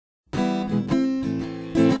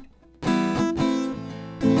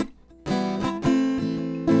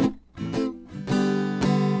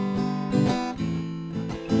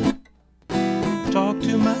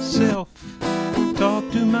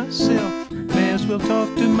myself, may as well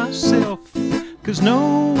talk to myself, 'cause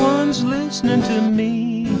no one's listening to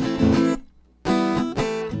me.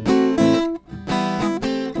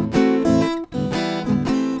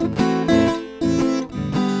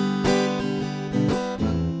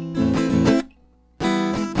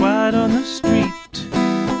 Quiet on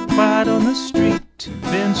the street,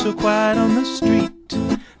 been so quiet on the street.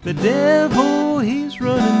 The devil, he's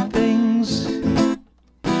running things.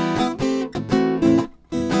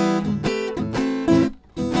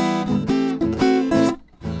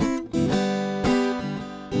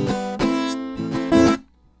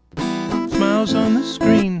 Smiles on the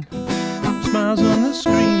screen,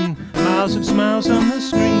 miles of smiles on the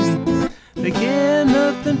screen. They care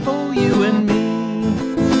nothing for you and me.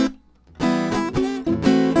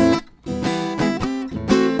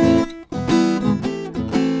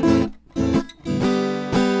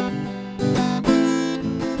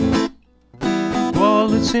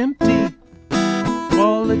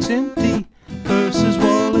 Wallet's empty, purses,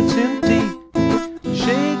 wallet's empty.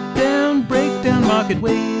 Shakedown, breakdown, market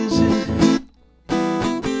ways.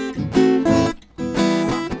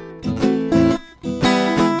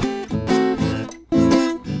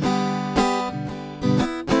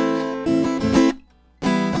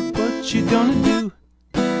 What you gonna do?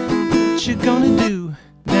 What you gonna do?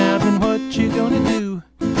 Now then, what you gonna do?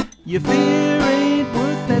 Your fear ain't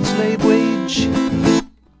worth that slave wage.